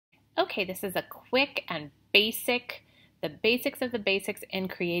Okay, this is a quick and the basics of the basics in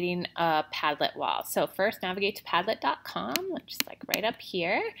creating a Padlet wall. So first navigate to padlet.com, just like right up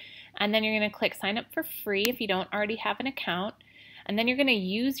here, and then you're going to click sign up for free if you don't already have an account. And then you're going to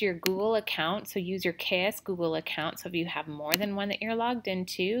use your Google account, so use your KS Google account. So if you have more than one that you're logged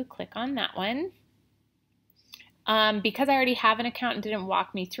into, click on that one. Because I already have an account, and didn't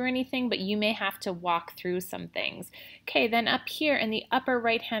walk me through anything, but you may have to walk through some things. Okay, then up here in the upper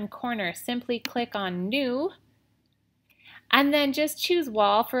right hand corner, simply click on New, and then just choose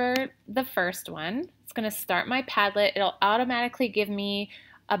Wall for the first one. It's going to start my Padlet. It'll automatically give me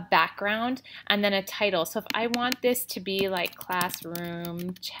a background and then a title. So if I want this to be like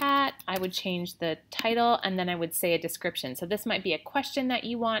classroom chat, I would change the title and then I would say a description. So this might be a question that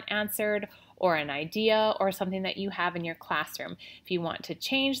you want answered, or an idea, or something that you have in your classroom. If you want to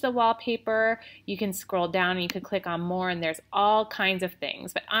change the wallpaper, you can scroll down and you can click on more, and there's all kinds of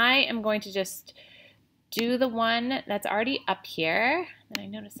things. But I am going to just do the one that's already up here. And I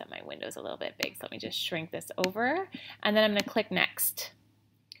noticed that my window's a little bit big, so let me just shrink this over. And then I'm gonna click next.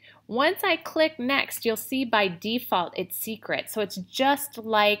 Once I click next, you'll see by default it's secret. So it's just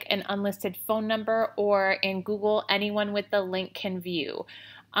like an unlisted phone number, or in Google, anyone with the link can view.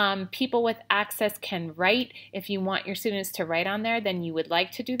 People with access can write. If you want your students to write on there, then you would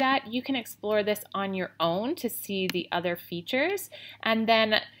like to do that. You can explore this on your own to see the other features, and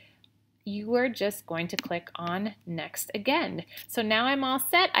then you are just going to click on next again. So now I'm all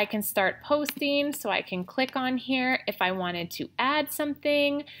set. I can start posting, so I can click on here. If I wanted to add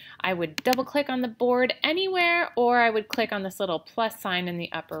something, I would double click on the board anywhere, or I would click on this little plus sign in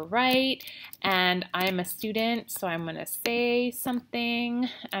the upper right. And I'm a student, so I'm gonna say something.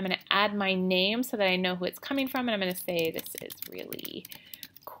 I'm gonna add my name so that I know who it's coming from, and I'm gonna say this is really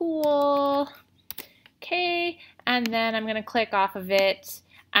cool. Okay, and then I'm gonna click off of it,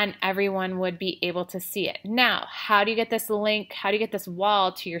 and everyone would be able to see it. Now, how do you get this link, how do you get this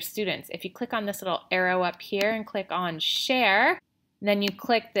wall to your students? If you click on this little arrow up here and click on share, then you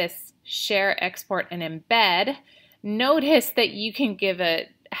click this share, export, and embed, notice that you can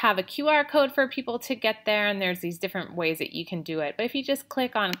have a QR code for people to get there, and there's these different ways that you can do it. But if you just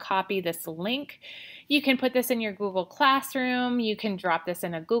click on copy this link, you can put this in your Google Classroom, you can drop this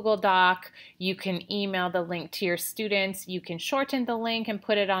in a Google Doc, you can email the link to your students, you can shorten the link and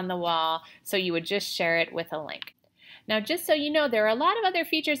put it on the wall, so you would just share it with a link. Now, just so you know, there are a lot of other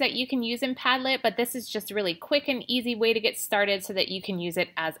features that you can use in Padlet, but this is just a really quick and easy way to get started so that you can use it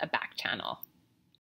as a back channel.